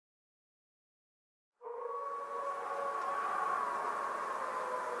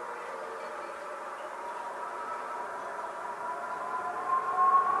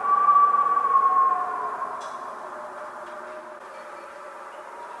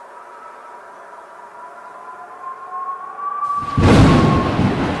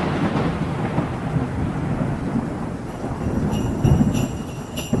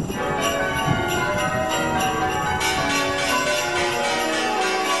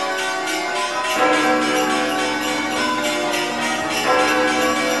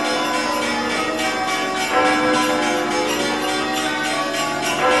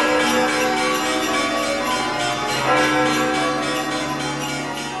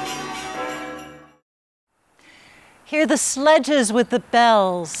Hear the sledges with the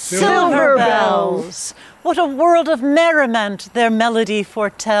bells, silver bells. What a world of merriment their melody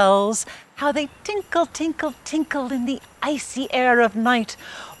foretells. How they tinkle, tinkle, tinkle in the icy air of night,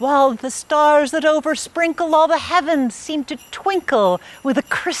 while the stars that oversprinkle all the heavens seem to twinkle with a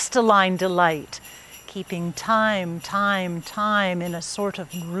crystalline delight. Keeping time, time, time in a sort of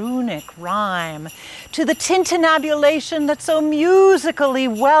runic rhyme to the tintinnabulation that so musically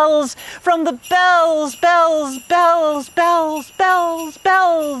wells from the bells, bells, bells, bells, bells,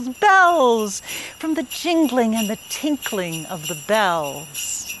 bells, bells, from the jingling and the tinkling of the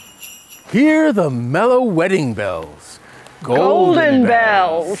bells. Hear the mellow wedding bells, golden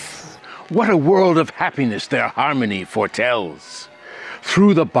bells. What a world of happiness their harmony foretells.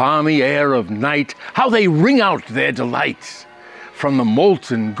 Through the balmy air of night, how they ring out their delight. From the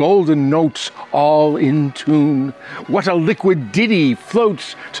molten golden notes all in tune, what a liquid ditty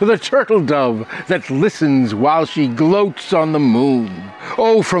floats to the turtle dove that listens while she gloats on the moon.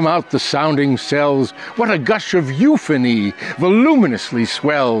 Oh, from out the sounding cells, what a gush of euphony voluminously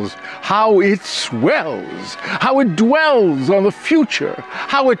swells. How it swells, how it dwells on the future,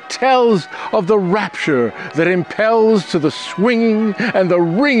 how it tells of the rapture that impels to the swinging and the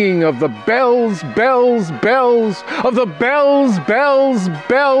ringing of the bells, bells, bells, of the bells, bells,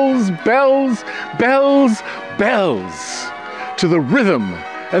 bells, bells, bells, bells, to the rhythm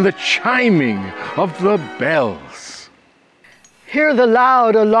and the chiming of the bells. Hear the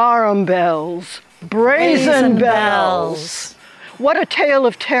loud alarum bells, brazen bells. What a tale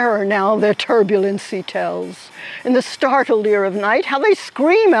of terror now their turbulency tells. In the startled ear of night, how they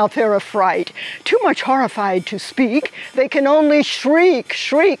scream out their affright. Too much horrified to speak, they can only shriek,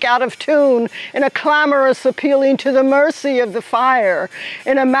 shriek out of tune, in a clamorous appealing to the mercy of the fire,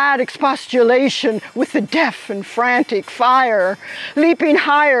 in a mad expostulation with the deaf and frantic fire, leaping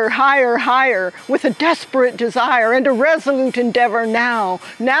higher, higher, higher, with a desperate desire and a resolute endeavor now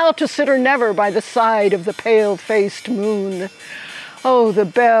to sit or never by the side of the pale-faced moon. Oh, the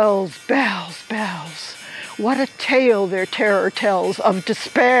bells, bells, bells. What a tale their terror tells of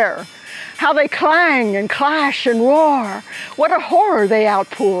despair. How they clang and clash and roar. What a horror they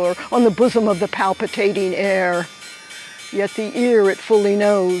outpour on the bosom of the palpitating air. Yet the ear it fully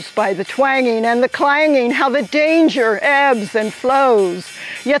knows by the twanging and the clanging how the danger ebbs and flows.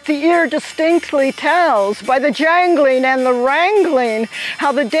 Yet the ear distinctly tells by the jangling and the wrangling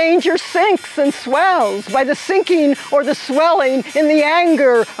how the danger sinks and swells by the sinking or the swelling in the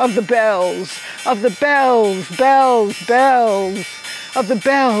anger of the bells, of the bells, bells, bells, of the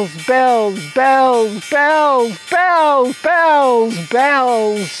bells, bells, bells, bells, bells, bells,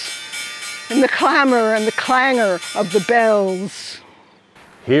 bells. And the clamor and the clangor of the bells.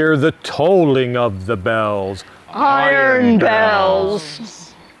 Hear the tolling of the bells, iron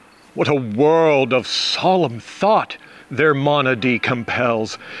bells. What a world of solemn thought their monody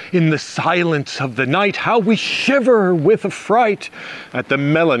compels. In the silence of the night, how we shiver with affright at the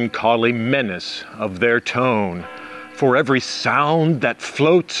melancholy menace of their tone. For every sound that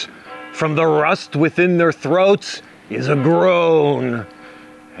floats from the rust within their throats is a groan.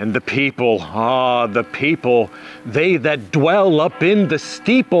 And the people, the people, they that dwell up in the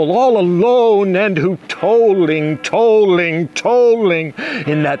steeple all alone, and who tolling, tolling, tolling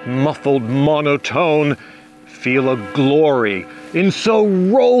in that muffled monotone, feel a glory in so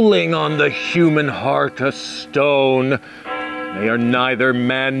rolling on the human heart a stone. They are neither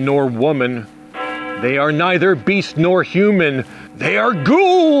man nor woman, they are neither beast nor human, they are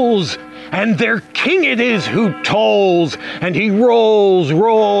ghouls! And their king it is who tolls, and he rolls,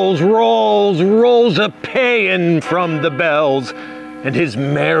 rolls, rolls, rolls a paean from the bells, and his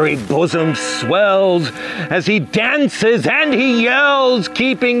merry bosom swells as he dances and he yells,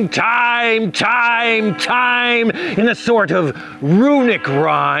 keeping time, time, time, in a sort of runic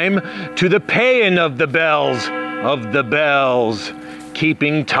rhyme to the paean of the bells, of the bells.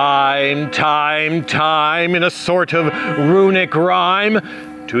 Keeping time, time, time, in a sort of runic rhyme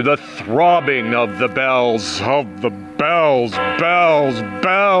to the throbbing of the bells, of the bells, bells,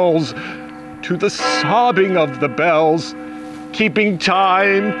 bells, to the sobbing of the bells, keeping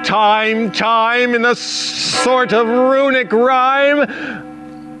time, time, time, in a sort of runic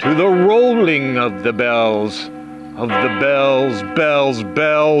rhyme, to the rolling of the bells, bells,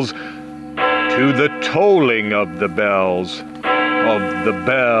 bells, to the tolling of the bells, of the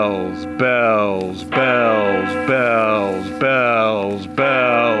bells, bells, bells, bells, bells,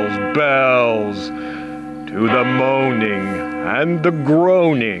 bells, bells, to the moaning and the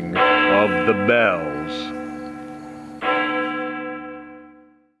groaning of the bells.